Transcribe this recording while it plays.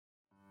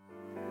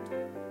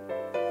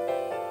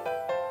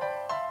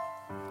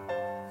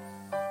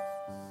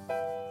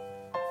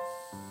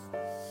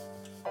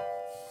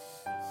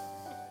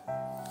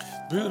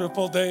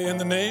Beautiful day in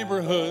the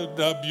neighborhood,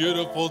 a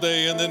beautiful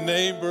day in the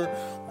neighbor.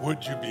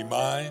 Would you be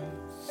mine?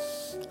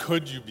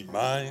 Could you be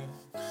mine?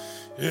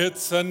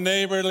 It's a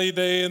neighborly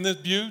day in this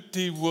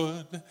beauty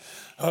wood,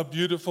 a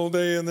beautiful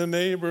day in the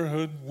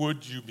neighborhood.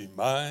 Would you be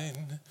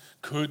mine?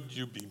 Could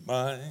you be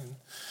mine?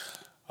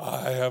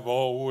 I have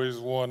always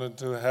wanted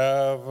to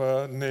have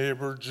a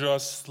neighbor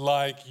just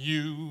like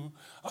you.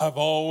 I've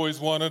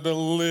always wanted to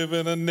live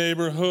in a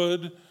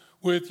neighborhood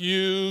with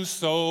you,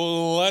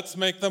 so let's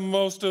make the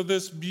most of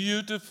this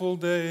beautiful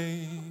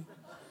day.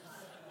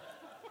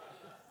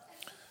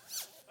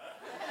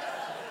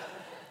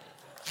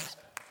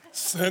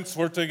 Since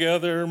we're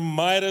together,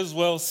 might as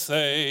well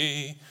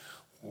say,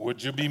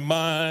 would you be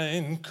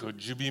mine?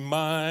 Could you be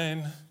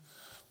mine?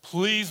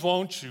 Please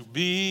won't you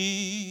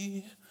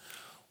be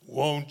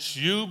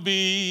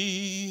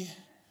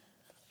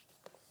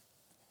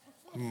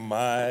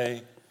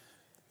my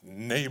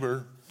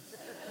neighbor?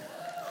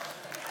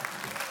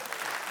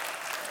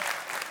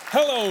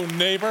 Hello,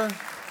 neighbor.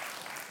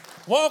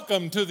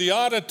 Welcome to the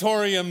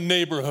auditorium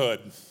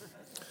neighborhood.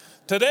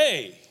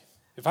 Today,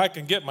 if I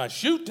can get my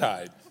shoe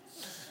tied,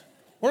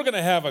 we're going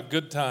to have a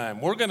good time.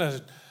 We're going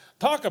to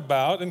talk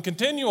about and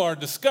continue our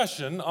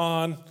discussion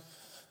on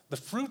the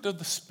fruit of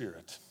the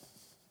Spirit.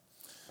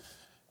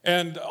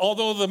 And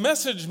although the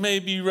message may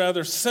be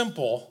rather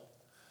simple,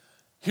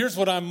 here's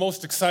what I'm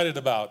most excited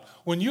about.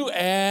 When you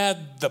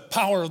add the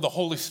power of the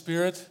Holy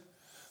Spirit,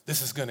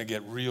 this is going to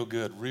get real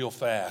good real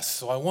fast.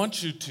 So I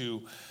want you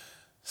to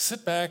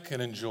sit back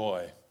and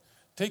enjoy.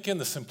 Take in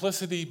the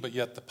simplicity, but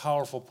yet the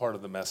powerful part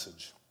of the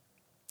message.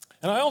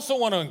 And I also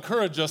want to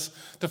encourage us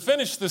to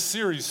finish this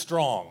series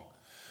strong.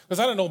 Because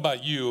I don't know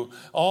about you,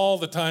 all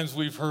the times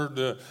we've heard,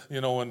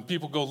 when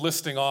people go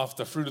listing off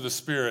the fruit of the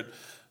Spirit,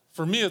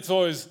 for me it's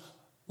always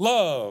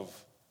love,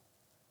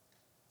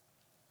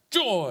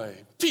 joy,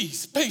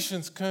 peace,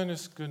 patience,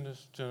 kindness,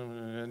 goodness,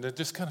 and it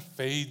just kind of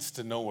fades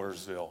to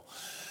nowheresville.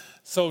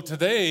 So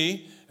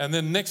today, and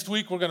then next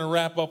week, we're going to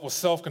wrap up with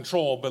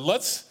self-control. But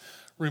let's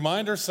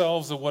remind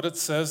ourselves of what it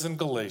says in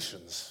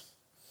Galatians.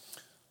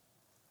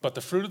 But the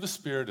fruit of the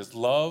Spirit is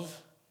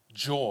love,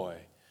 joy,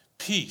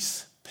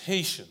 peace,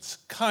 patience,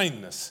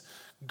 kindness,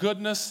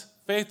 goodness,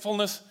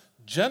 faithfulness,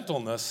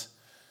 gentleness,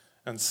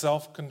 and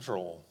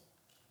self-control.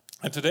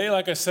 And today,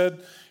 like I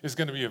said, is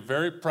going to be a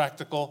very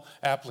practical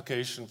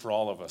application for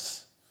all of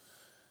us.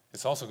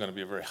 It's also going to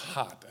be a very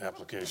hot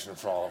application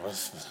for all of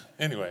us.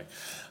 Anyway,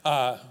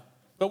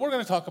 but we're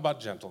going to talk about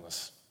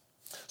gentleness.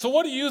 So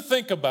what do you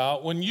think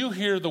about when you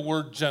hear the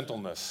word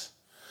gentleness?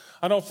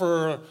 I know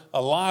for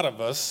a lot of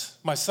us,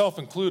 myself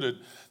included,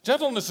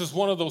 gentleness is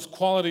one of those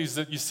qualities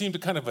that you seem to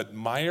kind of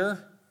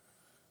admire,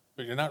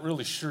 but you're not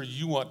really sure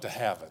you want to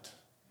have it,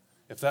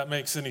 if that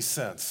makes any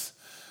sense.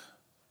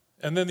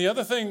 And then the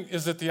other thing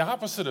is that the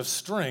opposite of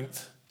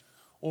strength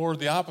or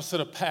the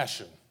opposite of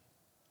passion.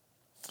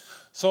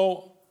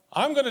 So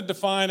I'm going to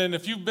define, and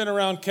if you've been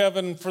around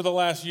Kevin for the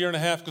last year and a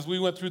half, because we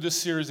went through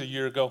this series a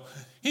year ago,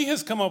 he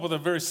has come up with a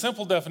very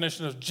simple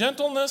definition of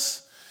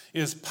gentleness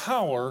is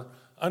power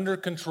under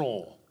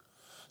control.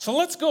 So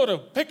let's go to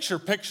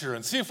picture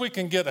and see if we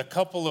can get a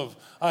couple of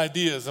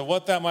ideas of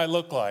what that might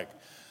look like.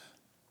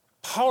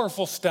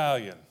 Powerful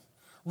stallion,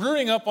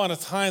 rearing up on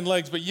its hind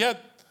legs, but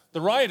yet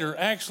the rider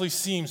actually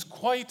seems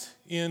quite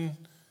in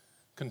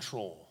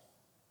control.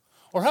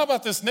 Or how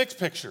about this next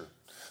picture?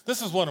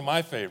 This is one of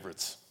my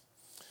favorites.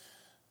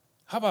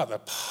 How about the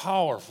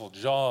powerful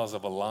jaws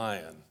of a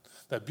lion,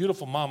 that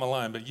beautiful mama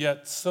lion, but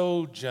yet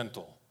so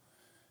gentle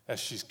as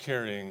she's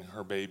carrying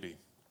her baby?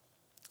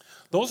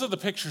 Those are the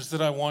pictures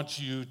that I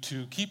want you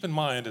to keep in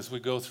mind as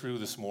we go through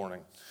this morning.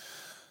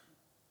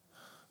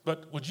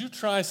 But would you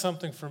try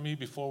something for me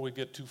before we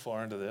get too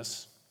far into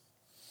this?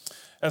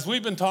 As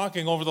we've been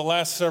talking over the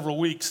last several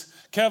weeks,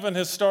 Kevin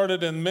has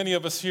started, and many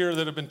of us here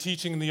that have been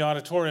teaching in the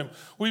auditorium,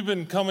 we've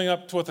been coming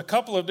up with a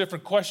couple of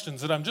different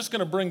questions that I'm just going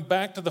to bring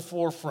back to the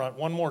forefront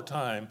one more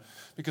time,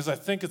 because I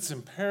think it's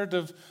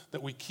imperative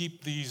that we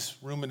keep these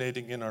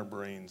ruminating in our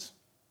brains.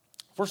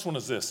 First one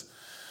is this,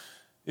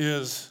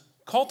 is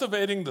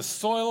cultivating the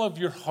soil of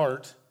your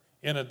heart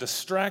in a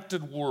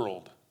distracted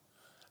world.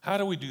 How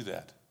do we do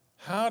that?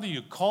 How do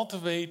you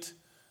cultivate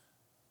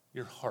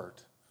your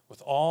heart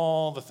with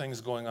all the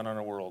things going on in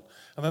our world?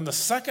 And then the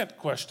second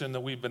question that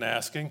we've been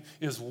asking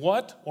is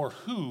what or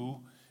who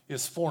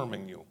is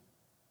forming you?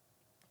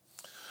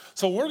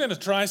 So we're going to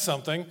try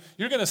something.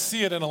 You're going to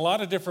see it in a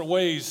lot of different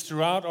ways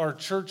throughout our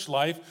church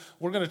life.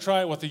 We're going to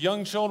try it with the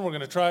young children. We're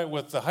going to try it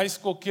with the high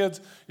school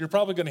kids. You're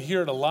probably going to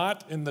hear it a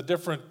lot in the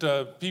different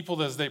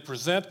people as they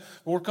present.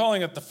 But we're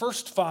calling it the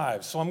first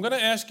five. So I'm going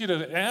to ask you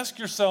to ask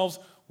yourselves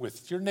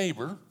with your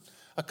neighbor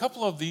a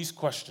couple of these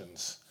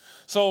questions.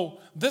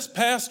 So this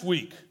past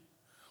week,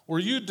 were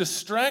you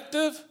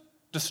distracted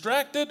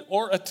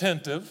or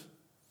attentive?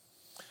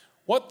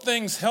 What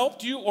things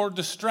helped you or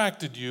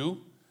distracted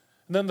you?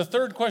 And then the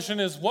third question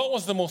is, what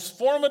was the most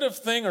formative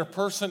thing or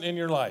person in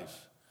your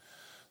life?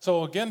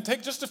 So again,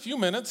 take just a few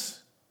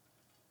minutes,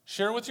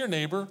 share with your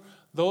neighbor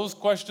those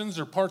questions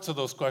or parts of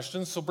those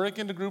questions. So break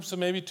into groups of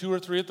maybe 2 or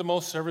 3 at the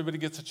most so everybody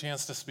gets a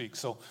chance to speak.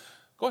 So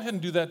go ahead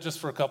and do that just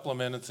for a couple of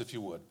minutes if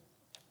you would.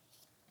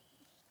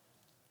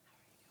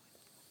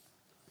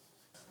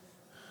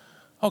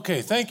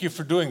 Okay, thank you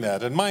for doing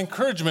that. And my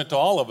encouragement to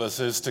all of us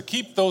is to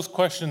keep those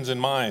questions in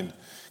mind.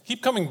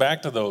 Keep coming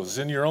back to those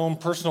in your own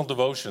personal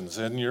devotions,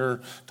 in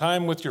your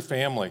time with your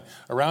family,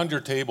 around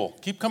your table.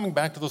 Keep coming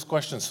back to those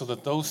questions so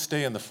that those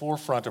stay in the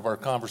forefront of our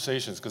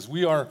conversations. Because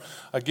we are,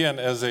 again,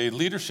 as a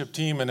leadership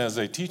team and as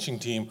a teaching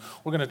team,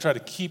 we're going to try to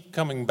keep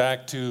coming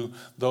back to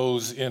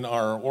those in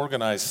our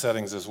organized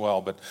settings as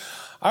well. But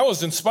I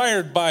was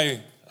inspired by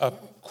a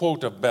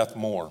quote of Beth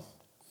Moore.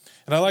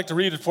 And I'd like to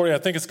read it for you. I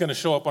think it's going to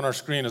show up on our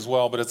screen as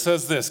well. But it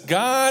says this: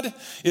 God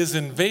is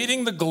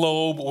invading the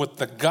globe with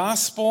the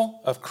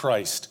gospel of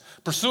Christ,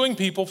 pursuing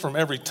people from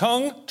every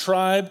tongue,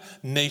 tribe,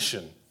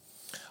 nation,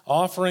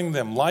 offering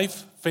them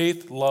life,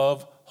 faith,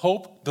 love,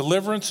 hope,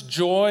 deliverance,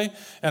 joy,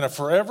 and a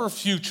forever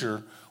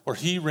future where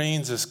he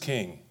reigns as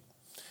king.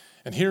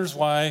 And here's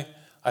why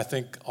I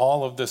think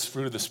all of this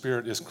fruit of the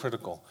Spirit is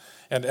critical.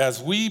 And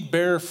as we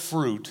bear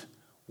fruit,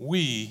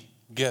 we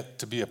get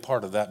to be a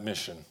part of that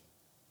mission.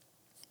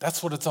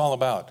 That's what it's all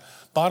about.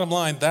 Bottom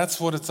line, that's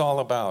what it's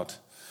all about.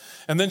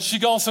 And then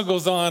she also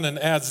goes on and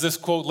adds this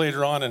quote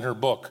later on in her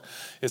book.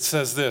 It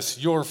says this: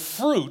 your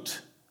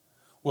fruit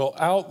will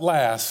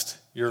outlast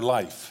your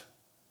life.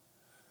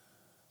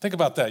 Think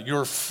about that.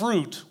 Your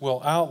fruit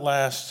will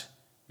outlast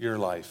your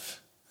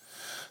life.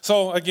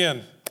 So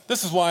again,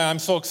 this is why I'm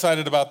so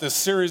excited about this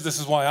series. This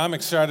is why I'm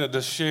excited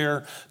to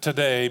share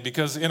today,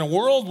 because in a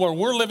world where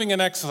we're living in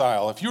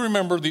exile, if you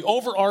remember, the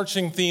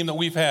overarching theme that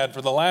we've had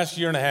for the last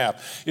year and a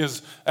half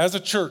is, as a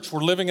church,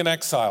 we're living in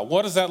exile.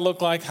 What does that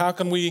look like? How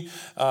can we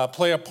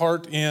play a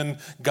part in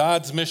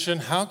God's mission?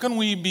 How can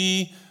we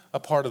be a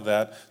part of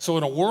that? So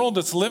in a world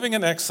that's living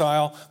in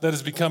exile, that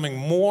is becoming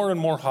more and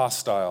more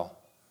hostile,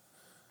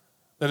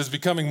 that is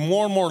becoming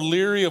more and more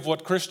leery of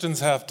what Christians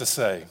have to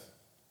say,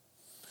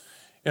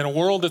 in a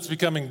world that's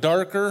becoming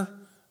darker,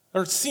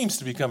 or it seems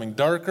to be becoming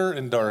darker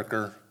and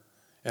darker,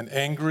 and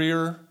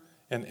angrier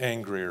and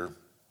angrier,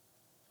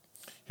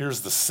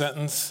 here's the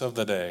sentence of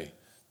the day: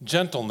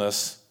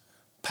 gentleness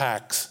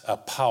packs a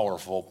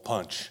powerful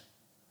punch.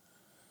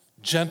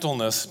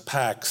 Gentleness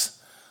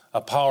packs a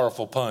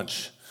powerful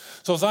punch.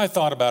 So as I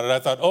thought about it, I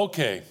thought,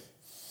 okay,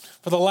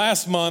 for the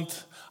last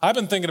month, I've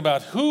been thinking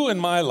about who in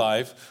my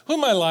life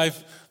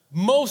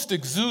most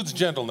exudes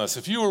gentleness.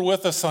 If you were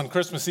with us on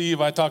Christmas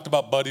Eve, I talked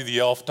about Buddy the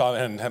Elf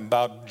and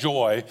about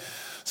joy.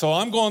 So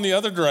I'm going the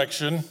other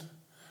direction.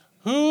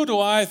 Who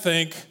do I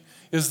think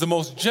is the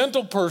most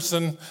gentle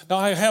person? Now,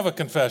 I have a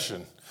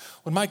confession.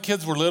 When my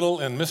kids were little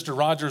and Mr.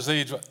 Rogers'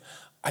 age,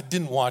 I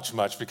didn't watch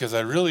much because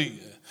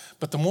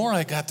but the more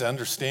I got to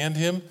understand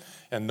him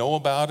and know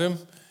about him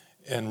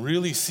and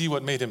really see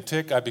what made him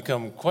tick, I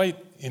become quite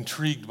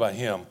intrigued by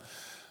him.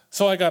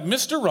 So I got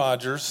Mr.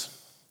 Rogers.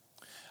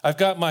 I've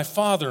got my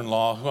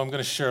father-in-law, who I'm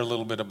going to share a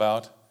little bit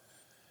about,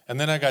 and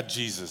then I got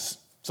Jesus.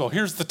 So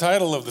here's the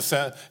title of the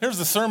sentence. Here's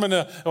the sermon.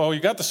 You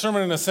got the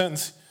sermon in a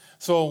sentence.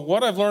 So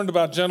what I've learned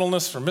about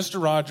gentleness from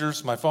Mr.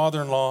 Rogers, my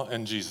father-in-law,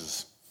 and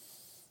Jesus.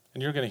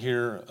 And you're going to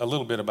hear a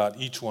little bit about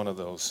each one of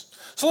those.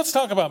 So let's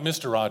talk about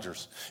Mr.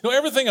 Rogers.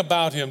 Everything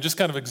about him just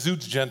kind of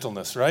exudes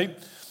gentleness, right?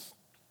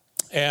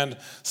 And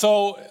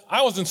so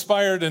I was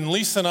inspired, and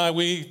Lisa and I,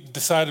 we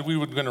decided we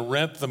were going to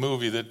rent the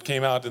movie that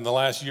came out in the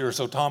last year or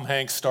so. Tom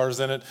Hanks stars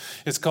in it.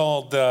 It's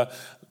called A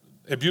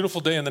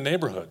Beautiful Day in the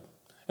Neighborhood.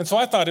 And so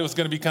I thought it was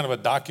going to be kind of a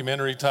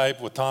documentary type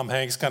with Tom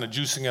Hanks kind of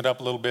juicing it up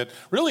a little bit,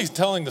 really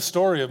telling the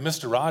story of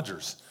Mr.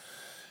 Rogers.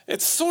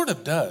 It sort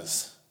of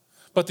does.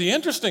 But the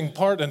interesting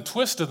part and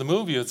twist of the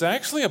movie is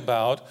actually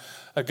about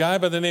a guy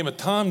by the name of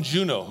Tom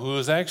Juneau, who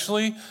is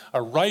actually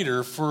a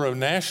writer for a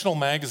national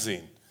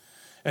magazine.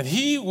 And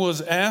he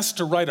was asked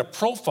to write a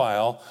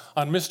profile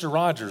on Mr.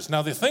 Rogers.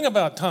 Now, the thing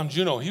about Tom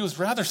Juneau, he was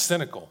rather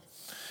cynical.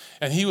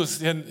 And he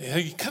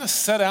kind of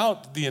set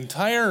out the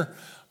entire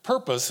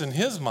purpose in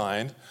his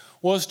mind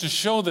was to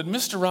show that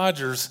Mr.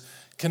 Rogers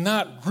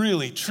cannot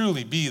really,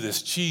 truly be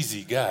this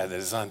cheesy guy that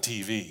is on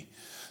TV.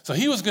 So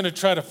he was going to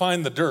try to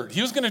find the dirt.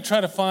 He was going to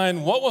try to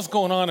find what was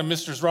going on in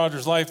Mr.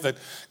 Rogers' life that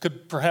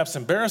could perhaps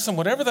embarrass him,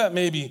 whatever that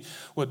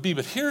would be.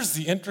 But here's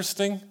the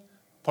interesting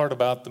part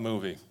about the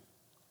movie.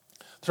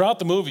 Throughout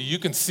the movie, you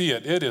can see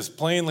it. It is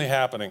plainly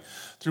happening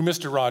through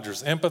Mr.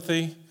 Rogers'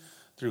 empathy,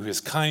 through his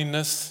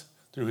kindness,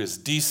 through his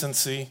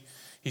decency.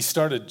 He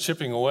started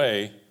chipping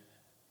away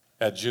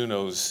at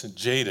Juneau's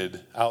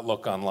jaded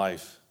outlook on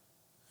life.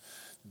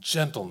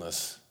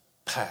 Gentleness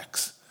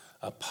packs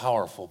a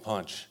powerful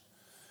punch.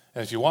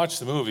 And if you watch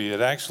the movie, it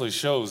actually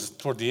shows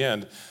toward the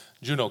end,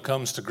 Juneau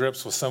comes to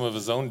grips with some of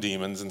his own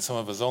demons and some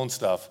of his own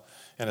stuff,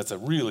 and it's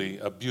really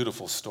a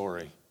beautiful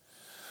story.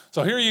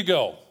 So here you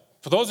go.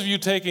 For those of you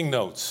taking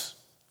notes,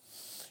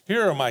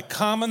 here are my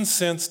common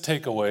sense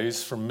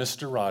takeaways from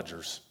Mr.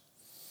 Rogers.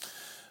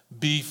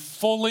 Be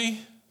fully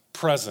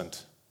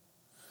present.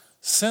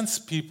 Sense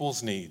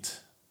people's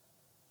needs.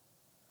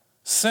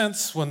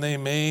 Sense when they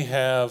may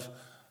have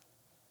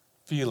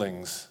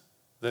feelings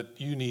that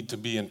you need to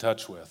be in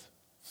touch with.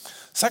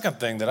 Second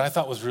thing that I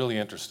thought was really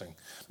interesting,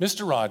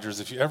 Mr. Rogers,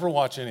 if you ever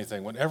watch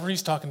anything, whenever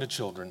he's talking to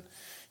children,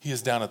 he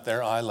is down at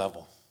their eye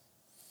level.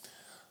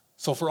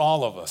 So for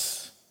all of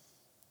us,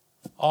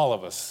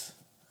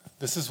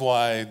 this is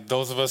why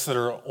those of us that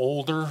are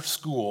older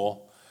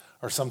school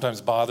are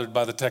sometimes bothered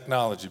by the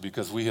technology,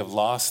 because we have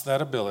lost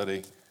that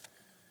ability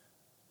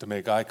to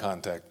make eye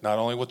contact, not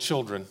only with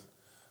children,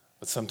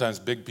 but sometimes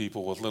big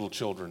people with little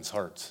children's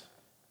hearts.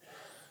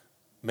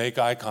 Make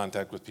eye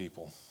contact with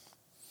people.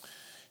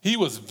 He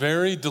was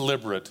very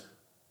deliberate.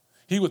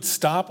 He would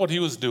stop what he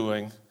was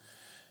doing,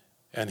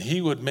 and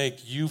he would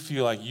make you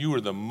feel like you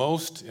were the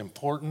most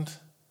important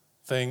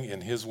thing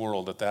in his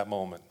world at that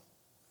moment.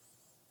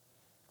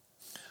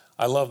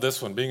 I love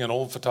this one. Being an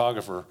old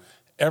photographer,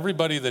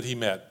 everybody that he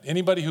met,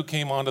 anybody who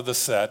came onto the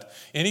set,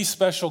 any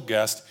special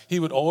guest, he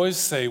would always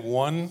say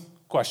one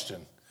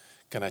question: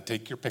 can I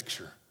take your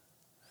picture?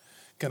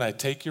 Can I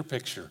take your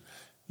picture?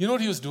 You know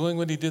what he was doing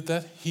when he did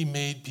that? He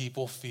made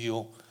people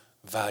feel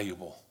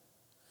valuable.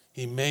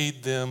 He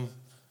made them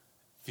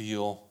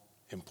feel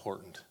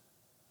important.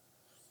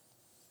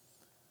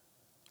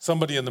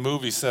 Somebody in the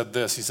movie said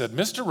this. He said,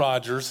 Mr.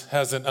 Rogers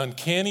has an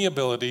uncanny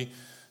ability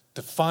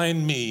to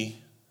find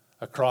me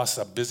across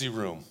a busy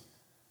room.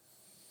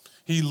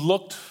 He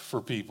looked for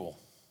people.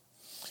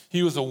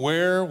 He was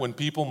aware when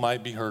people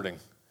might be hurting,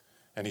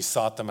 and he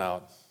sought them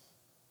out.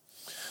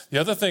 The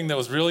other thing that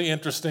was really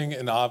interesting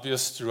and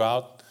obvious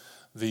throughout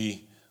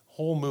the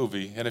whole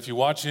movie, and if you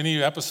watch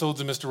any episodes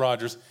of Mr.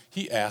 Rogers,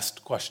 he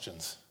asked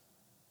questions.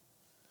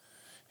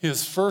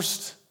 His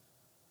first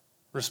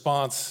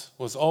response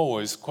was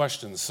always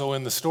questions. So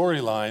in the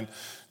storyline,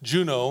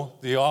 Juno,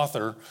 the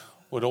author,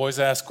 would always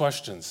ask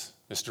questions.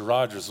 Mr.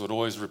 Rogers would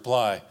always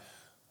reply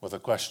with a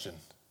question.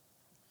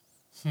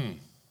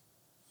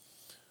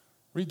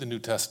 Read the New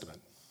Testament.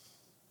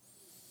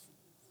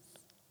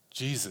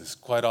 Jesus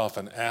quite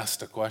often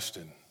asked a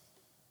question,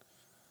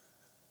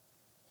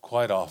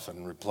 quite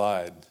often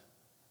replied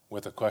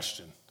with a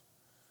question.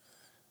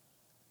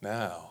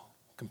 Now,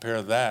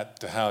 compare that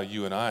to how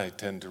you and I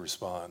tend to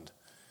respond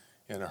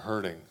in a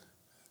hurting,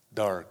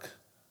 dark,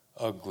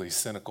 ugly,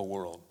 cynical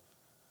world.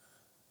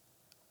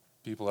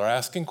 People are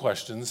asking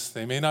questions.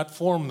 They may not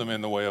form them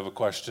in the way of a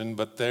question,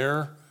 but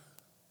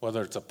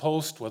whether it's a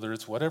post, whether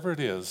it's whatever it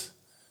is,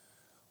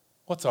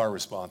 what's our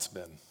response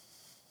been?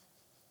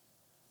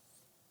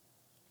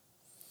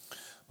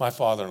 My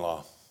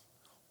father-in-law,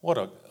 what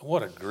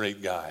a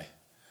great guy.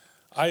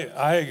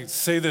 I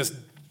say this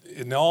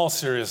in all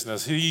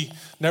seriousness. He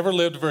never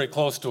lived very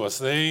close to us.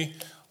 They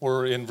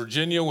were in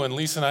Virginia when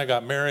Lisa and I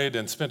got married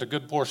and spent a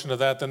good portion of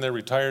that. Then they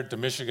retired to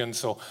Michigan.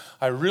 So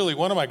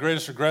one of my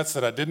greatest regrets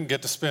that I didn't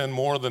get to spend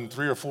more than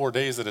 3 or 4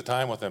 days at a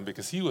time with him,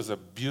 because he was a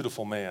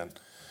beautiful man.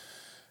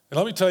 And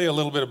let me tell you a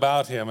little bit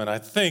about him, and I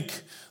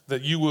think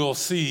that you will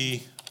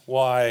see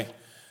why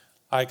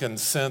I can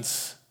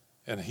sense,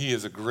 and he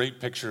is a great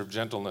picture of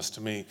gentleness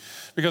to me.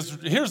 Because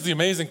here's the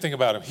amazing thing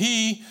about him.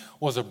 He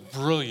was a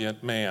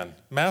brilliant man,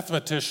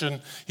 mathematician.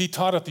 He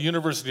taught at the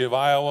University of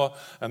Iowa,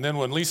 and then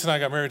when Lisa and I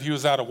got married, he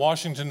was out at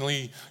Washington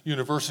Lee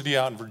University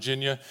out in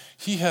Virginia.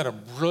 He had a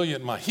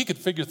brilliant mind. He could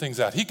figure things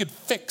out. He could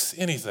fix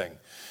anything.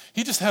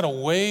 He just had a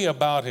way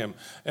about him.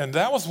 And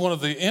that was one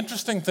of the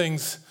interesting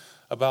things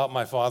about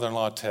my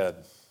father-in-law, Ted.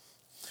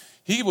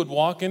 He would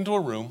walk into a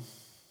room,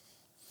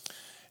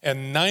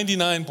 and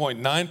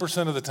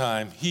 99.9% of the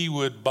time, he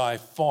would by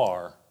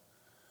far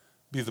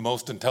be the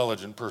most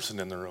intelligent person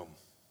in the room.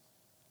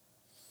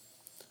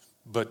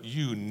 But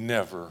you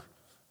never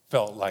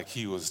felt like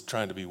he was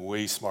trying to be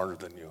way smarter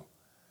than you.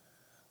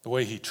 The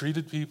way he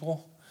treated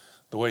people,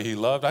 the way he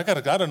loved. I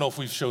don't know if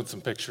we've showed some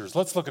pictures.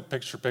 Let's look at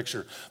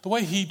picture. The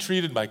way he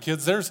treated my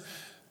kids.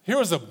 Here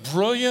was a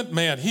brilliant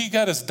man. He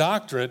got his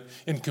doctorate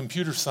in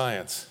computer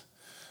science.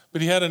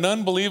 But he had an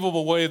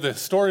unbelievable way. The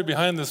story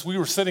behind this, we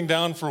were sitting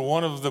down for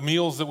one of the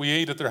meals that we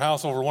ate at their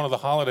house over one of the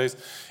holidays,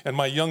 and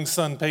my young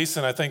son,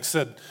 Payson, I think,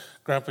 said,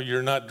 Grandpa,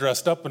 you're not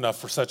dressed up enough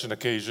for such an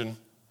occasion.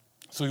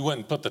 So he went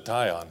and put the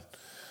tie on.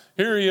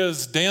 Here he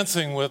is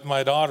dancing with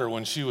my daughter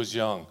when she was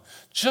young.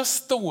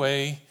 Just the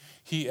way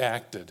he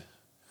acted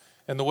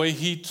and the way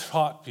he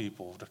taught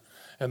people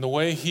and the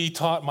way he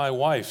taught my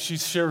wife. She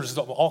shares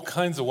all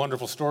kinds of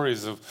wonderful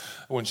stories of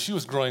when she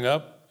was growing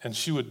up, and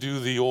she would do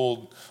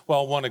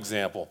one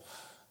example.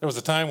 There was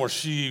a time where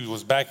she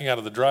was backing out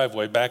of the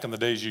driveway. Back in the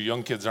days, you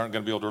young kids aren't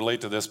going to be able to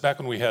relate to this. Back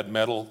when we had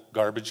metal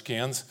garbage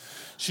cans,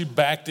 she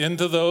backed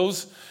into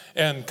those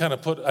and kind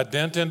of put a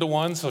dent into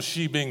one. So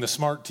she, being the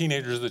smart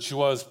teenager that she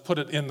was, put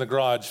it in the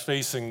garage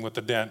facing with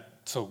the dent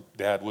so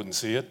Dad wouldn't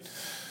see it.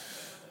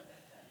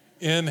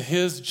 In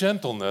his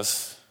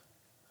gentleness,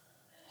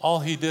 all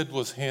he did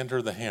was hand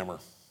her the hammer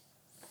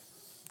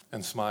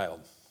and smiled.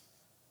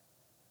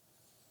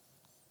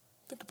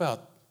 Think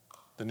about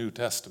the New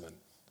Testament.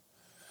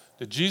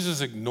 Did Jesus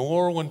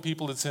ignore when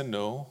people had sinned?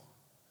 No,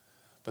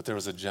 but there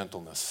was a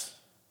gentleness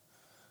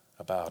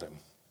about him.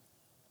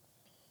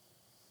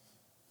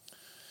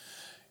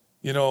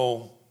 You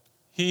know,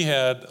 he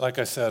had, like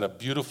I said, a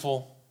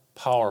beautiful,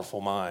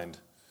 powerful mind.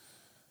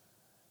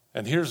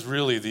 And here's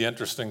really the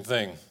interesting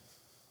thing.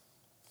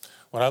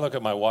 When I look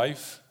at my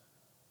wife,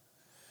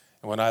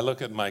 and when I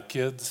look at my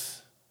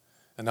kids,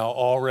 and now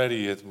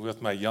already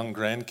with my young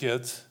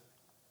grandkids,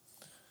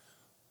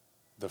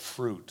 the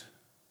fruit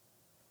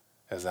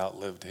has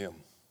outlived him.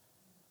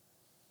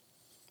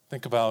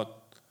 Think about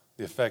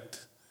the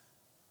effect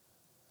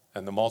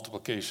and the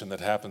multiplication that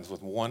happens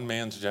with one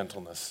man's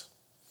gentleness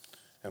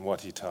and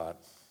what he taught.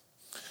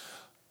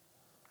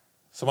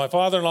 So my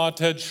father-in-law,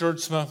 Ted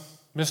Schertzma,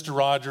 Mr.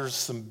 Rogers,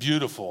 some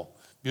beautiful,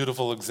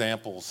 beautiful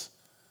examples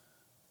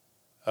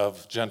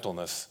of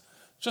gentleness,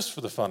 just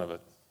for the fun of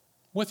it.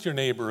 With your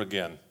neighbor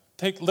again.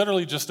 Take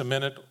literally just a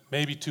minute,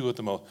 maybe two at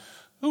the most.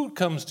 Who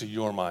comes to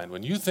your mind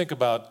when you think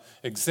about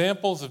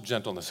examples of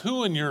gentleness?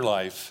 Who in your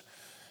life?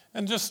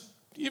 And just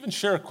even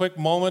share a quick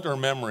moment or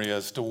memory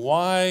as to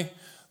why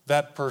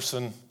that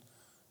person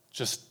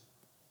just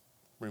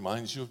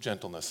reminds you of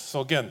gentleness. So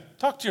again,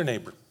 talk to your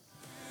neighbor.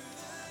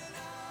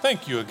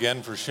 Thank you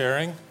again for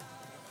sharing.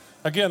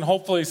 Again,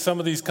 hopefully some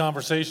of these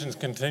conversations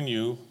can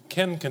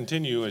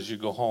continue as you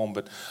go home.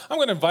 But I'm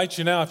going to invite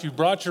you now, if you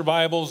brought your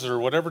Bibles or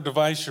whatever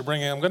device you're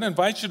bringing, I'm going to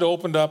invite you to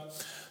open up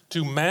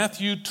to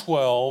Matthew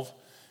 12.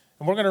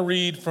 And we're going to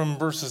read from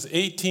verses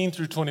 18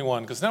 through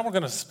 21, because now we're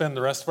going to spend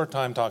the rest of our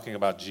time talking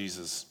about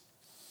Jesus.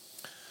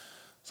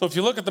 So if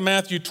you look at the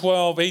Matthew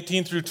 12,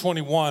 18 through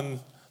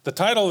 21, the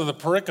title of the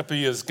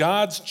pericope is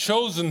God's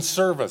Chosen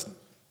Servant.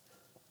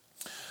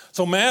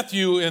 So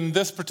Matthew, in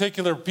this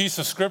particular piece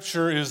of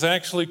scripture, is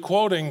actually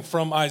quoting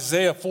from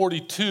Isaiah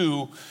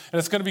 42, and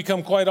it's going to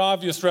become quite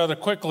obvious rather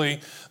quickly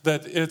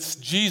that it's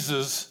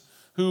Jesus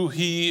who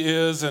he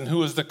is and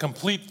who is the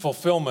complete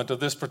fulfillment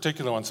of this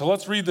particular one. So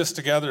let's read this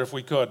together if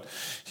we could.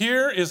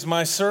 Here is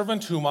my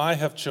servant whom I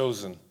have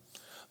chosen,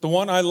 the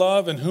one I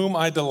love and whom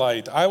I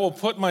delight. I will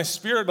put my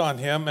spirit on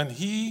him, and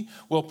he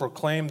will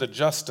proclaim the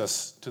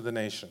justice to the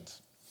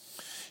nations.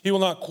 He will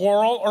not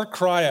quarrel or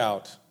cry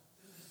out.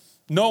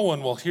 No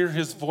one will hear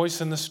his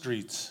voice in the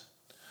streets.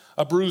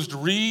 A bruised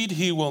reed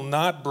he will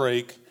not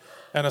break,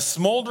 and a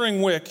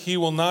smoldering wick he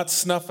will not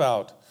snuff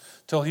out,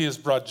 till he has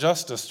brought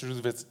justice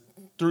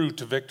through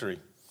to victory.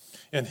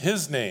 In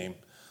his name,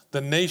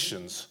 the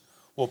nations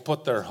will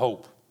put their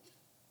hope.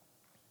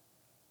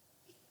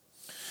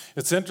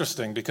 It's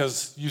interesting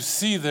because you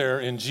see there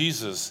in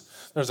Jesus,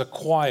 there's a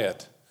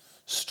quiet,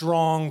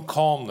 strong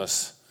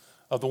calmness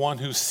of the one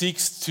who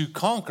seeks to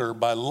conquer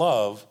by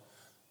love,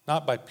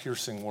 not by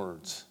piercing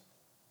words.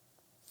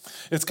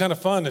 It's kind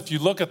of fun. If you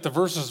look at the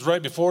verses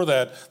right before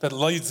that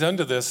leads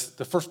into this,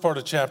 the first part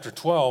of chapter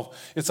 12,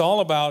 it's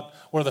all about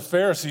where the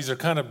Pharisees are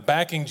kind of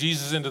backing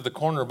Jesus into the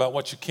corner about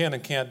what you can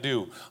and can't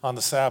do on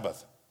the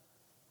Sabbath.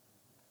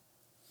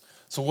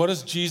 So what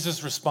is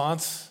Jesus'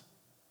 response?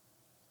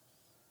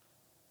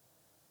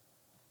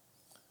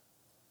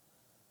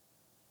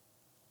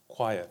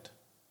 Quiet,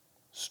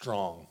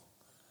 strong,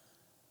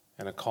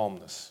 and a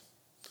calmness.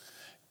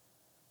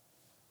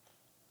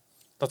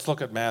 Let's look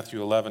at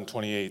Matthew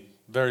 11:28.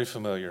 Very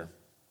familiar.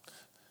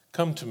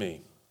 Come to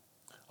me,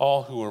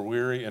 all who are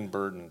weary and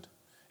burdened,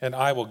 and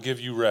I will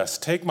give you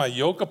rest. Take my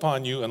yoke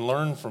upon you and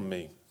learn from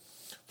me,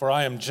 for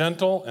I am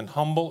gentle and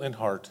humble in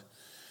heart,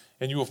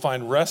 and you will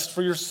find rest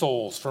for your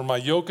souls. For my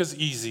yoke is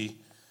easy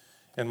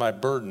and my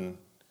burden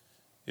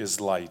is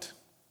light.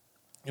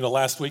 You know,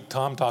 last week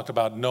Tom talked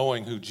about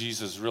knowing who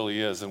Jesus really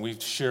is, and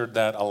we've shared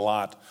that a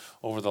lot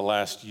over the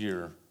last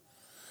year.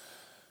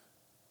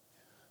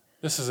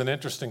 This is an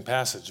interesting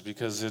passage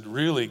because it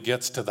really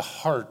gets to the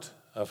heart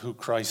of who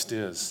Christ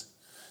is.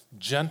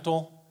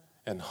 Gentle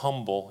and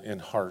humble in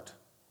heart.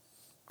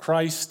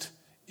 Christ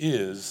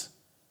is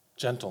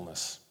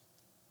gentleness.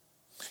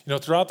 You know,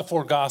 throughout the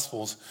four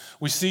Gospels,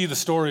 we see the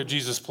story of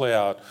Jesus play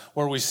out,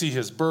 where we see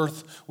his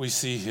birth, we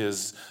see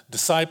his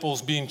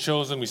disciples being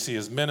chosen, we see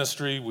his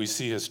ministry, we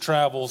see his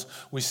travels,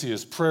 we see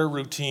his prayer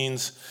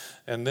routines,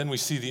 and then we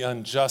see the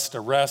unjust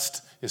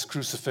arrest, his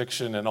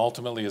crucifixion, and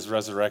ultimately his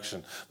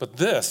resurrection. But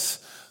this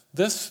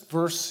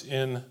verse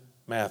in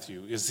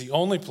Matthew is the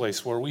only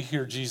place where we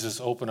hear Jesus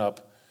open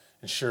up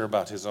and share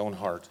about his own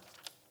heart.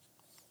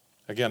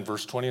 Again,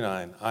 verse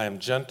 29, I am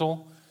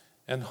gentle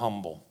and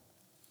humble.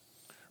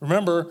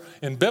 Remember,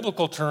 in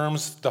biblical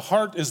terms, the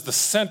heart is the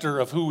center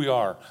of who we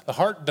are. The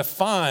heart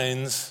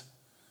defines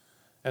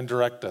and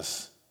directs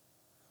us.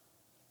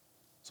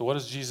 So what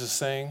is Jesus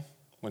saying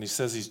when he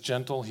says he's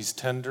gentle, he's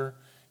tender,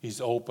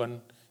 he's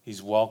open,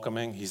 he's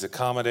welcoming, he's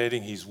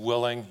accommodating, he's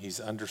willing, he's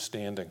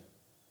understanding?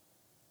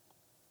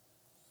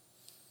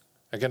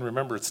 Again,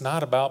 remember, it's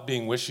not about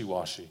being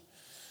wishy-washy.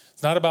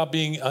 It's not about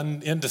being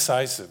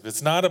indecisive.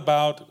 It's not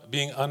about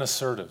being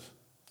unassertive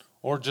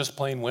or just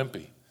plain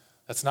wimpy.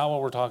 That's not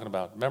what we're talking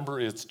about. Remember,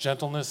 its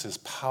gentleness is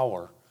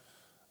power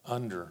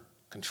under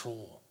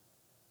control.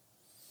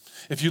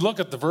 If you look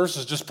at the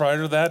verses just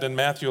prior to that in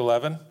Matthew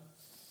 11,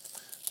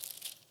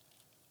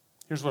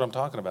 here's what I'm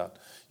talking about.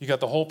 You got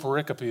the whole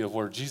pericope of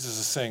where Jesus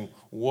is saying,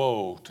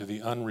 woe to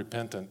the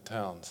unrepentant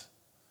towns.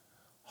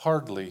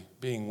 Hardly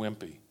being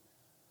wimpy,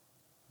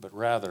 but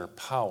rather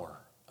power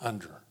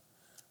under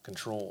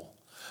control.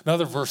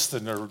 Another verse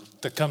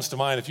that comes to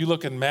mind, if you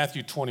look in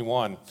Matthew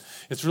 21,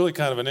 it's really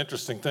kind of an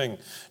interesting thing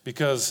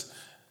because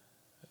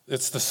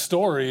it's the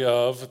story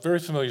of, a very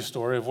familiar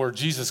story of where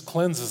Jesus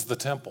cleanses the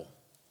temple.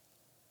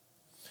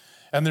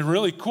 And the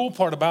really cool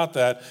part about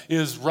that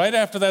is right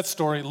after that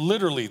story,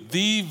 literally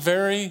the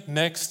very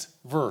next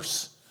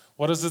verse,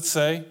 what does it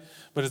say?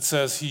 But it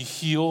says he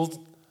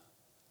healed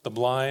the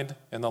blind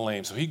and the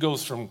lame. So he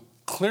goes from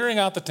clearing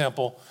out the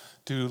temple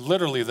to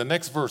literally the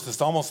next verse.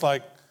 It's almost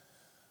like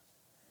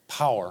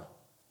power.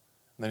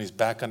 And then he's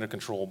back under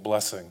control,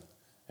 blessing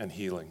and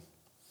healing.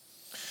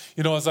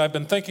 You know, as I've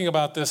been thinking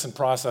about this and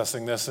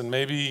processing this, and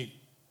maybe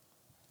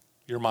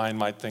your mind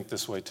might think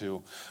this way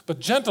too, but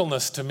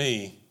gentleness to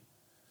me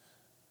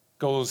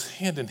goes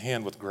hand in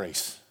hand with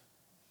grace.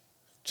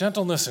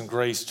 Gentleness and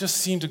grace just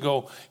seem to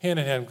go hand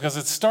in hand because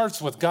it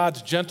starts with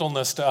God's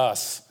gentleness to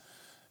us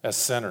as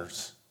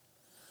sinners.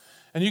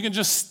 And you can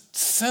just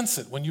sense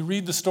it when you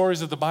read the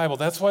stories of the Bible.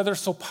 That's why they're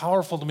so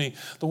powerful to me.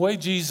 The way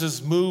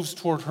Jesus moves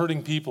toward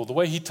hurting people, the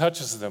way he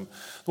touches them,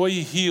 the way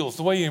he heals,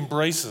 the way he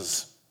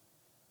embraces.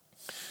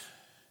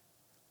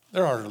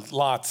 There are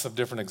lots of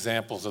different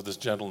examples of this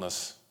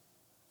gentleness.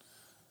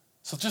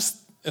 So just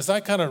as I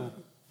kind of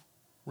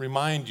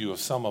remind you of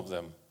some of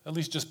them, at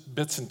least just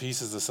bits and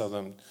pieces of some of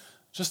them,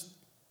 just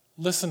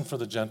listen for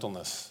the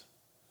gentleness.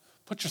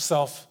 Put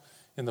yourself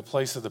in the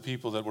place of the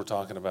people that we're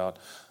talking about.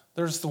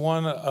 There's the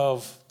one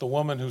of the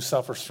woman who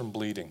suffers from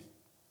bleeding.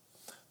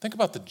 Think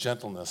about the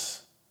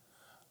gentleness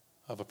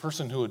of a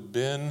person who had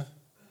been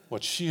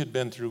what she had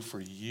been through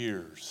for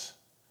years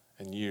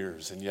and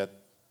years, and yet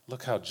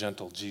look how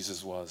gentle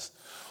Jesus was.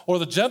 Or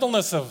the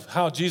gentleness of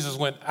how Jesus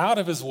went out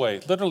of his way,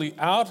 literally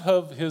out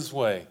of his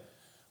way.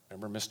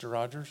 Remember Mr.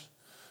 Rogers?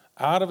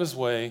 Out of his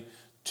way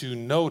to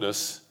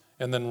notice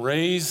and then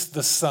raise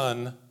the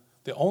son,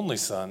 the only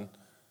son,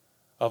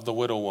 of the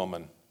widow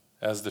woman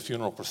as the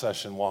funeral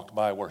procession walked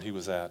by where he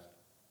was at.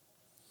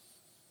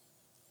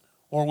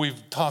 Or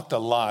we've talked a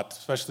lot,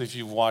 especially if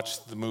you've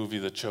watched the movie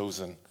The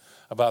Chosen,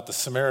 about the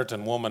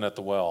Samaritan woman at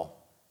the well.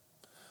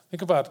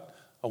 Think about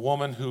a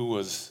woman who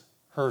was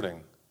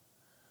hurting,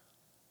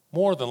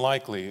 more than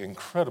likely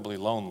incredibly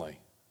lonely.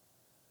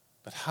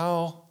 But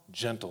how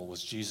gentle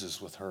was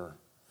Jesus with her?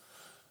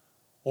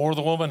 Or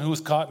the woman who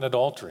was caught in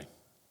adultery,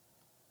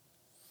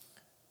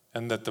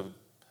 and that the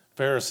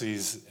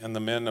Pharisees and the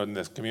men in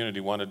the community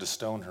wanted to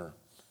stone her.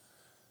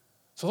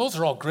 So those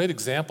are all great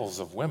examples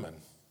of women.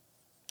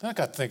 And I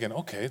got thinking,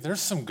 okay,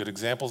 there's some good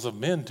examples of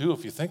men too,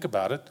 if you think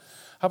about it.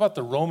 How about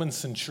the Roman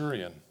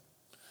centurion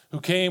who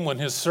came when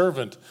his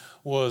servant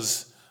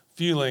was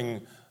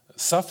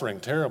suffering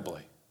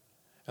terribly,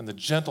 and the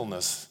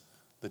gentleness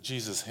that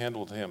Jesus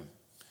handled him?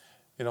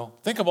 You know,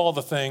 think of all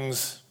the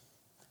things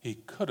he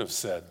could have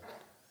said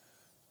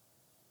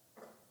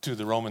to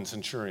the Roman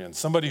centurion,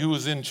 somebody who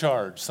was in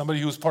charge,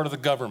 somebody who was part of the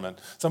government,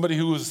 somebody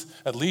who was,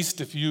 at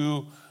least if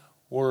you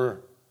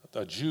were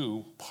a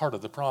Jew, part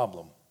of the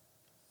problem.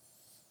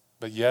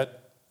 But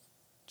yet,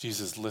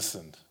 Jesus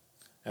listened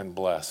and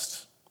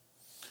blessed.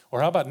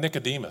 Or how about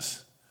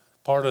Nicodemus,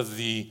 part of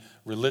the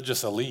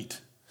religious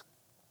elite?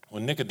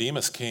 When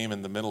Nicodemus came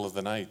in the middle of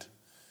the night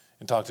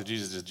and talked to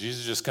Jesus, did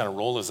Jesus just kind of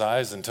roll his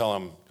eyes and tell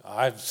him,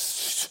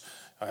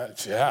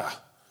 yeah.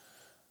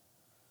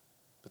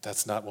 But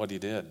that's not what he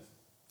did.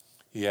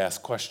 He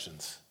asked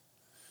questions.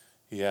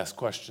 He asked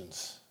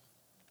questions.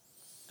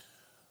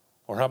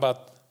 Or how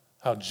about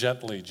how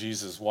gently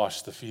Jesus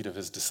washed the feet of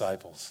his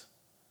disciples?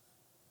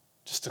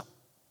 Just a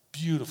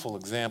beautiful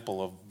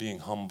example of being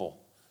humble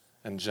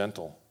and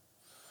gentle.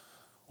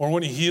 Or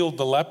when he healed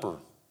the leper.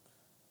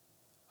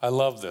 I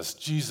love this.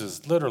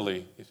 Jesus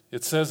literally,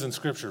 it says in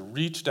Scripture,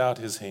 reached out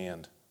his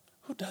hand.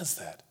 Who does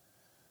that?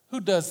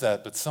 Who does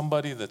that but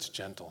somebody that's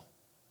gentle?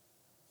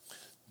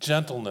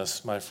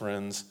 Gentleness, my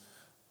friends,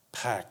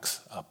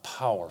 packs a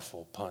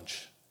powerful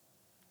punch.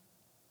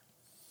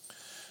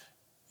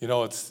 You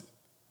know, it's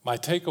my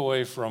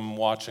takeaway from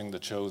watching The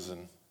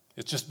Chosen.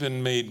 It's just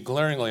been made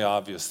glaringly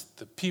obvious.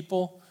 The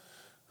people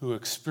who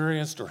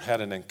experienced or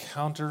had an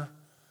encounter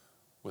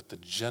with the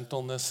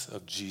gentleness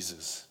of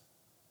Jesus,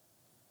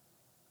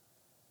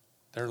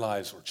 their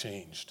lives were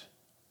changed,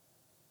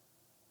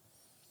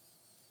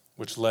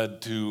 which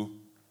led to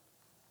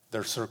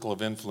their circle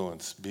of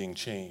influence being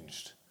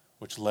changed,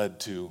 which led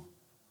to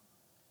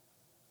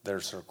their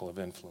circle of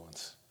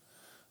influence.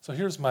 So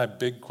here's my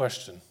big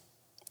question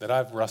that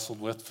I've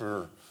wrestled with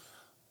for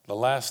the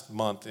last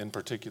month in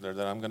particular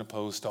that I'm going to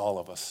pose to all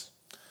of us.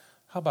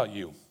 How about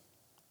you?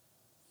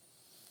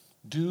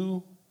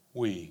 Do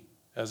we,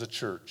 as a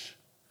church,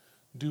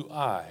 do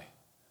I,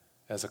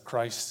 as a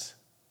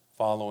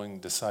Christ-following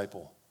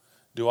disciple,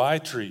 do I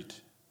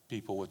treat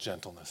people with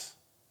gentleness?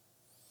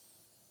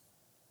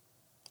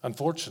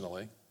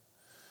 Unfortunately,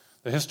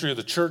 the history of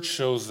the church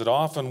shows that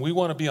often we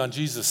want to be on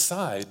Jesus'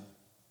 side,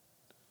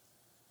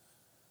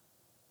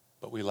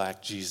 but we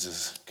lack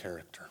Jesus'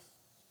 character.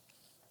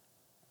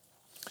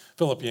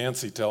 Philip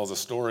Yancey tells a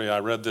story. I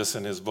read this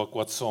in his book,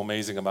 What's So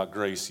Amazing About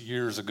Grace,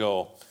 years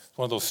ago. It's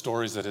one of those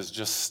stories that has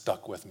just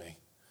stuck with me.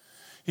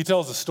 He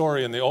tells a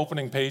story in the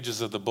opening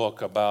pages of the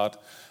book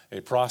about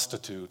a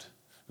prostitute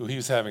who he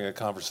was having a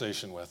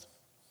conversation with.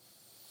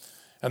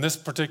 And this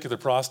particular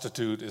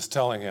prostitute is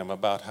telling him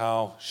about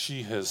how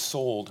she has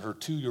sold her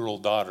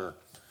 2-year-old daughter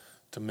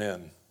to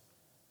men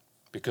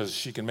because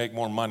she can make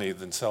more money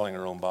than selling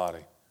her own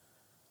body.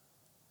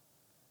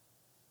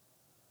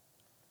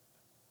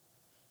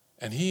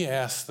 And he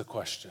asked the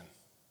question.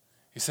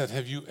 He said,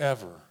 have you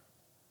ever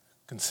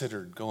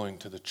considered going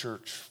to the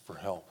church for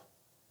help?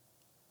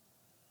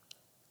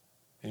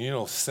 And you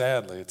know,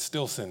 sadly, it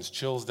still sends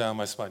chills down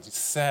my spine.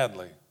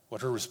 Sadly,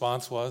 what her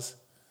response was,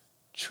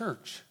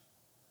 church.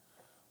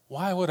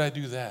 Why would I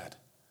do that?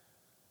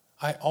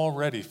 I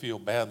already feel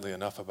badly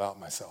enough about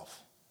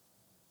myself.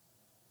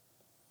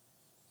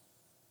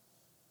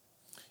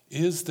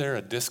 Is there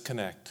a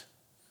disconnect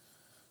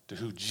to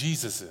who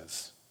Jesus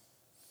is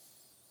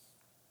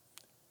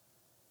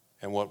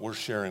and what we're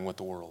sharing with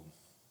the world?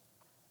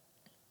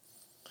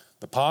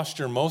 The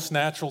posture most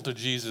natural to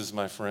Jesus,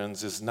 my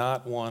friends, is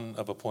not one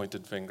of a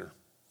pointed finger,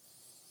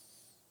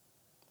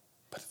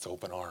 but it's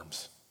open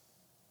arms.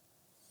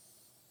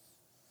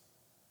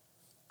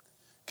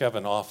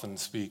 Kevin often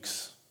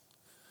speaks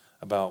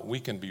about we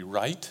can be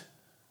right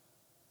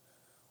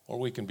or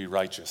we can be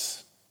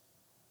righteous.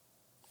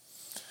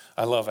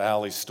 I love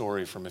Allie's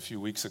story from a few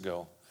weeks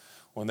ago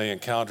when they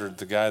encountered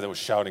the guy that was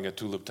shouting at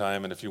Tulip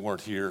Time, and if you weren't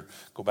here,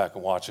 go back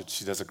and watch it.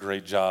 She does a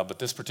great job. But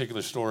this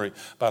particular story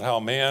about how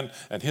man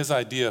and his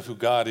idea of who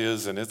God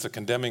is, and it's a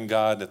condemning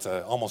God, it's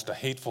almost a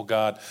hateful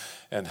God,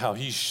 and how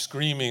he's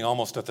screaming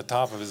almost at the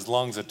top of his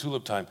lungs at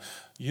Tulip Time.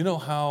 You know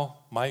how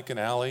Mike and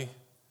Allie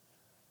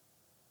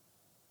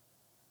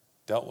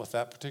dealt with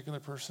that particular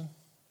person?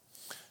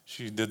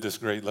 She did this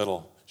great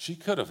little, she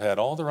could have had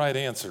all the right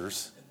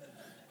answers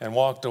and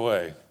walked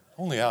away.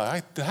 Only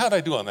Allie, how'd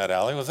I do on that,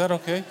 Allie? Was that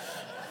okay?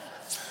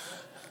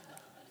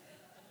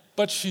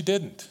 But she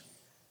didn't.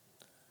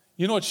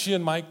 You know what she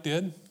and Mike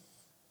did?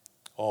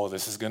 Oh,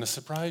 this is going to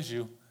surprise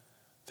you.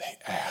 They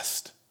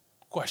asked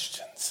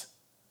questions.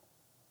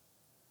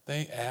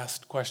 They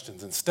asked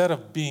questions. Instead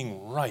of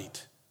being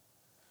right,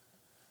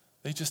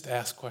 they just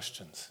asked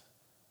questions,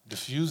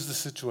 diffused the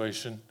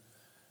situation,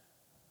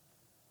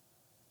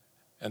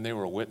 and they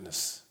were a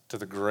witness to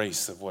the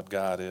grace of what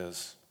God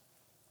is.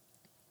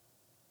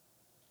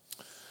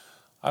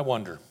 I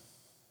wonder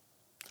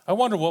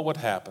what would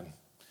happen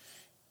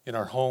in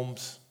our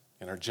homes,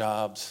 in our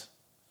jobs,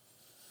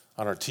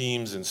 on our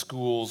teams, in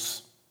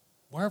schools,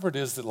 wherever it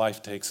is that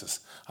life takes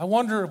us. I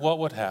wonder what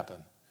would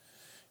happen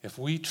if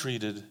we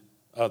treated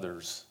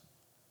others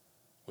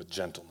with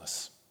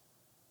gentleness.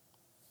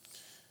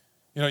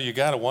 You know, you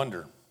got to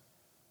wonder.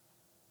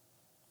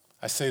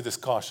 I say this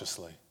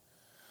cautiously.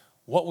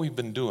 What we've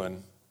been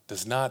doing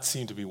does not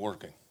seem to be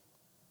working.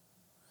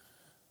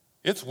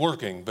 It's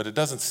working, but it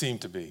doesn't seem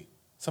to be.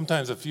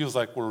 Sometimes it feels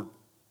like we're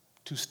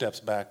 2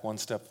 steps back, 1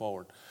 step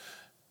forward.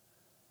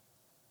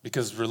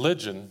 Because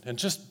religion, and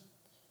just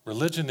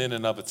religion in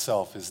and of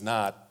itself, is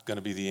not going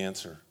to be the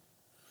answer.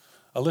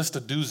 A list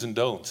of do's and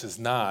don'ts is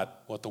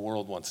not what the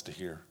world wants to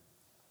hear.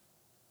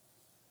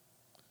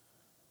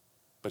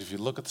 But if you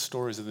look at the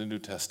stories of the New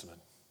Testament,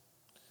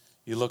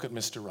 you look at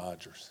Mr.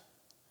 Rogers,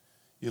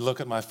 you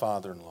look at my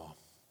father-in-law,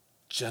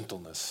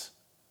 gentleness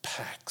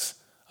packs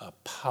a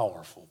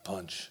powerful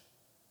punch.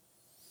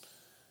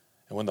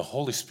 And when the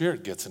Holy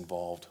Spirit gets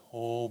involved,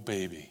 oh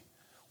baby,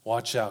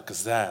 watch out,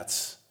 because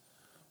that's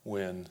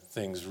when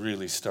things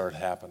really start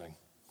happening.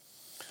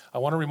 I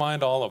want to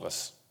remind all of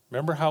us,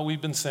 remember how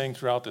we've been saying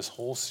throughout this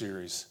whole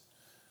series,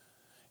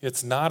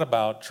 it's not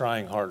about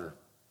trying harder,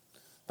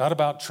 not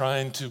about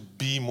trying to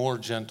be more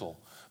gentle,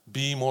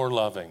 be more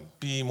loving,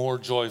 be more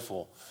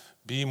joyful,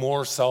 be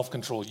more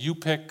self-controlled. You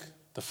pick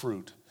the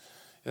fruit.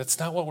 That's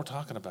not what we're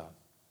talking about.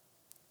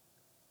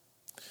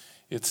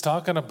 It's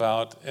talking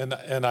about,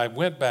 and I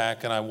went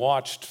back and I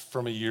watched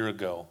from a year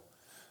ago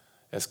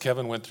as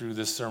Kevin went through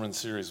this sermon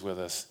series with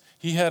us.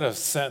 He had a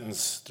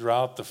sentence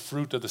throughout the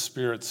Fruit of the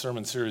Spirit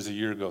sermon series a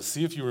year ago.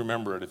 See if you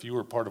remember it, if you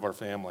were part of our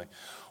family.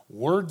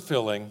 Word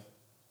filling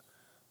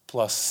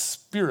plus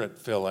spirit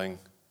filling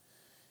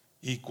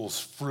equals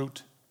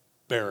fruit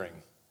bearing.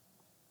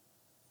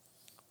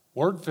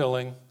 Word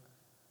filling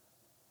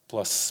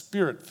plus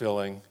spirit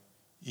filling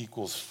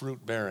equals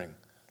fruit bearing.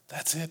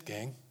 That's it,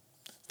 gang.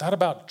 It's not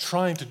about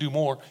trying to do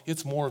more.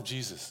 It's more of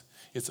Jesus.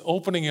 It's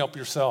opening up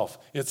yourself.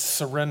 It's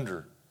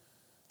surrender.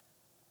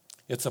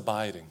 It's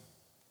abiding.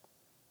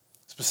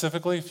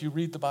 Specifically, if you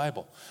read the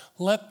Bible,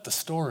 let the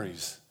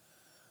stories,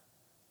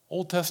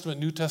 Old Testament,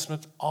 New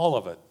Testament, all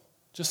of it,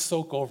 just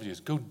soak over you.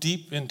 Go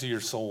deep into your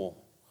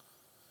soul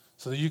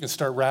so that you can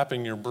start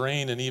wrapping your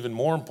brain and even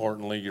more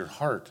importantly, your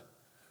heart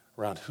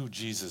around who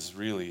Jesus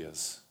really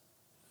is.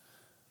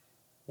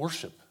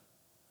 Worship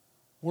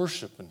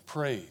and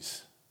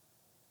praise,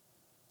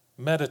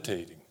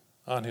 meditating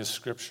on his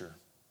scripture.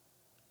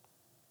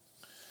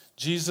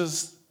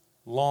 Jesus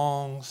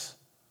longs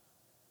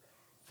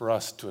for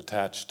us to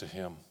attach to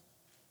him.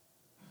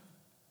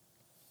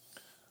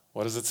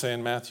 What does it say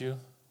in Matthew?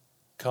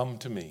 Come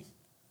to me,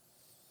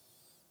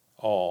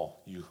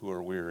 all you who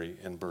are weary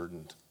and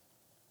burdened.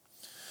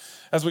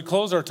 As we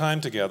close our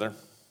time together,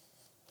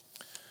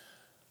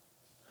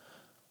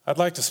 I'd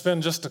like to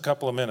spend just a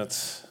couple of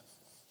minutes,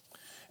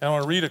 and I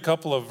want to read a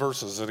couple of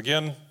verses. And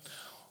again,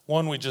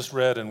 one we just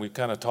read and we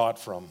kind of taught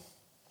from.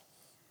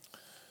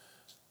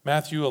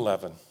 Matthew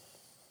 11,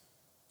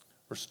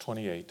 verse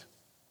 28.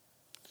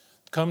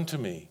 Come to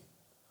me,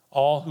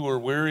 all who are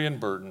weary and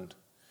burdened,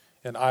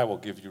 and I will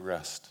give you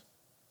rest.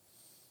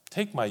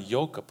 Take my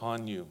yoke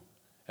upon you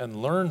and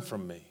learn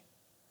from me,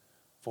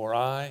 for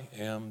I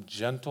am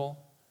gentle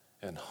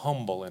and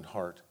humble in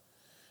heart,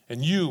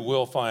 and you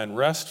will find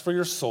rest for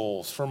your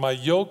souls. For my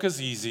yoke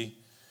is easy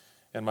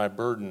and my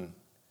burden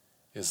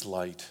is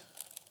light.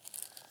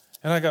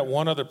 And I got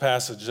one other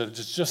passage that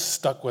just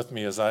stuck with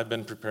me as I've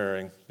been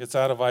preparing. It's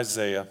out of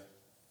Isaiah.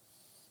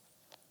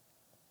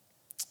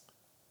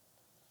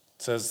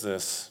 It says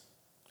this: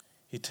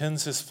 He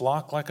tends his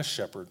flock like a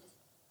shepherd.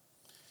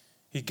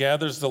 He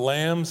gathers the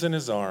lambs in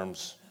his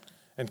arms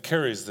and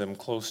carries them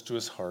close to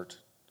his heart.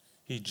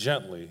 He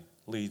gently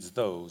leads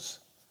those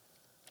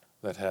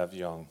that have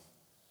young.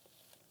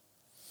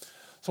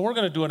 So we're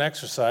going to do an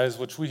exercise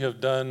which we have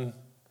done,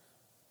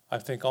 I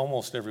think,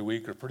 almost every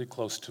week or pretty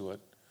close to it,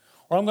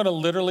 where I'm going to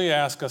literally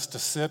ask us to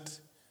sit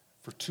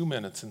for 2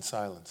 minutes in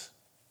silence.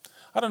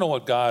 I don't know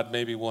what God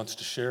maybe wants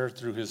to share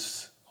through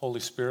his Holy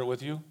Spirit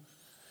with you.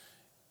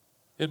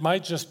 It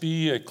might just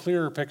be a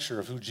clearer picture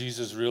of who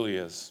Jesus really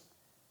is.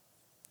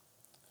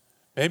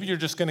 Maybe you're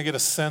just going to get a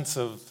sense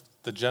of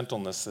the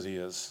gentleness that he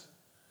is.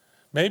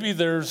 Maybe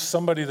there's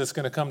somebody that's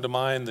going to come to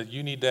mind that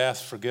you need to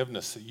ask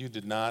forgiveness, that you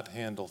did not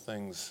handle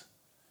things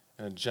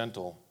in a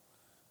gentle,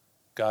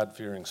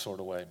 God-fearing sort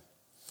of way.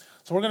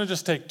 So we're going to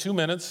just take 2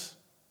 minutes,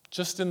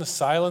 just in the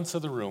silence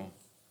of the room,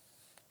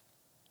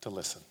 to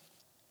listen.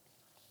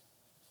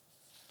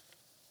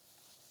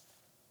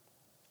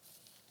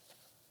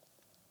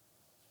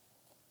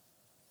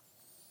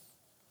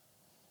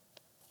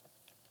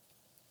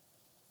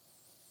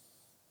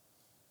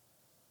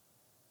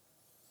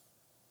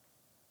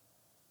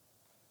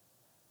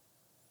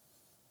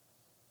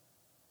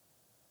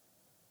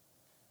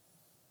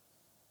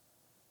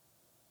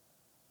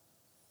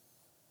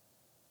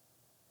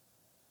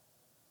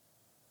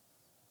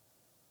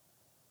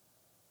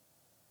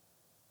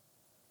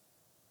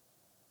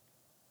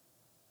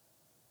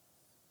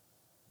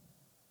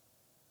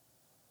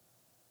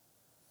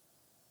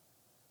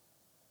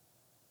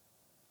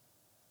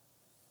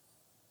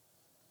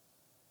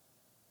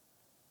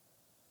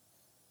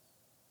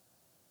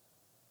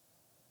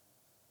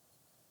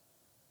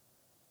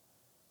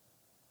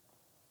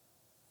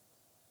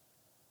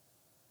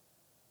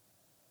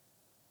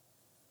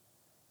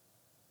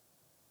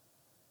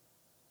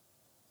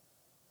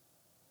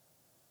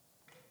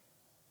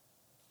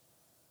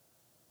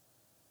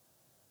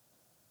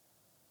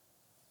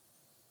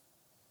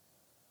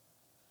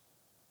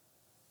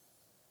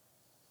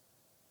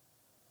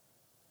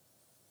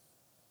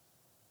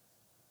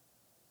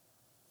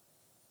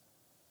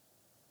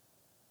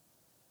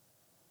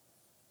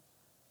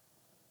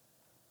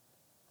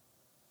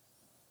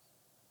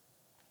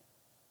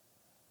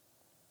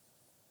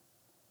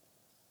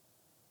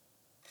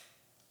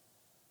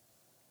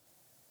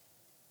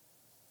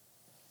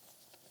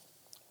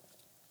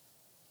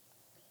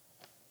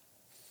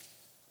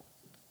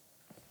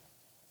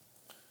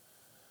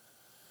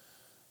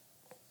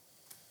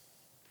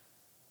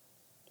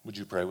 Would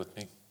you pray with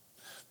me?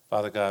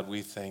 Father God,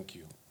 we thank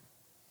you.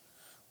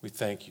 We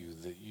thank you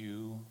that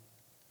you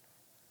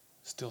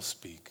still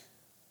speak.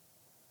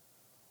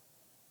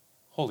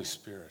 Holy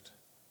Spirit,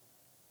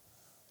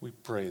 we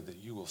pray that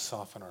you will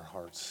soften our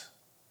hearts.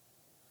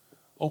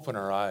 Open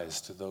our eyes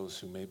to those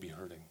who may be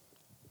hurting.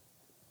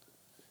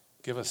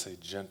 Give us a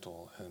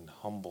gentle and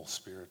humble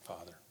spirit,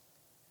 Father.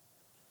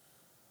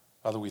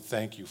 Father, we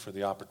thank you for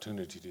the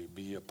opportunity to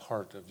be a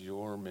part of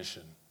your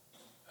mission,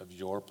 of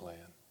your plan.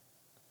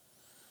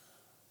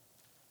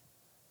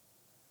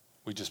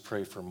 We just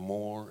pray for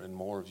more and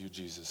more of you,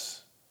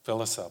 Jesus.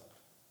 Fill us up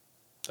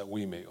that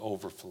we may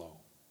overflow.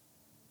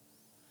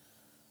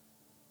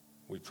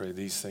 We pray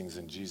these things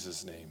in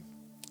Jesus' name.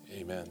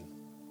 Amen.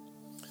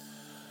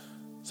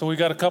 So we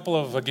got a couple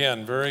of,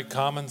 again, very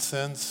common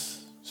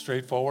sense,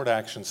 straightforward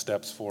action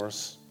steps for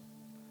us.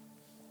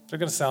 They're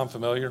going to sound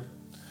familiar.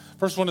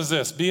 First one is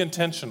this: be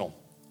intentional.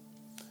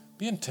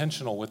 Be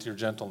intentional with your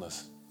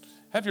gentleness.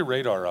 Have your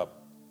radar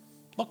up.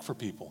 Look for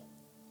people.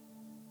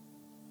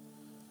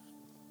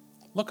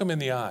 Look them in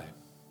the eye.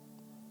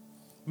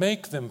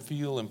 Make them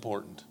feel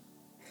important,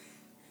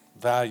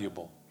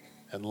 valuable,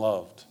 and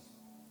loved.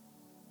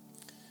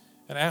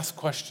 And ask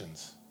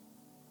questions.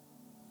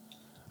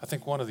 I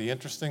think one of the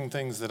interesting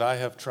things that I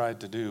have tried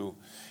to do,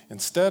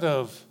 instead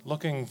of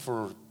looking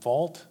for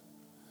fault,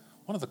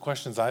 one of the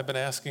questions I've been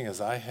asking as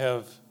I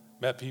have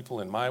met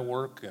people in my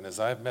work and as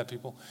I've met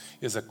people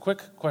is a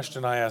quick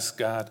question I ask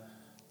God: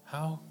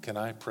 how can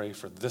I pray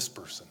for this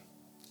person?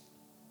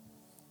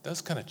 It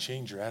does kind of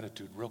change your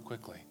attitude real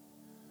quickly.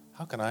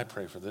 How can I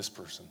pray for this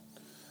person?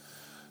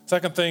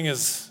 Second thing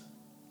is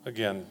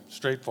again,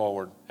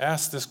 straightforward.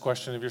 Ask this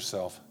question of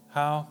yourself: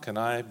 how can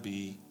I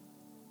be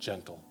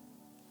gentle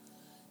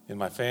in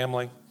my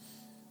family,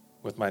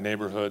 with my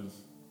neighborhood,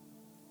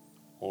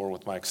 or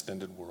with my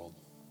extended world?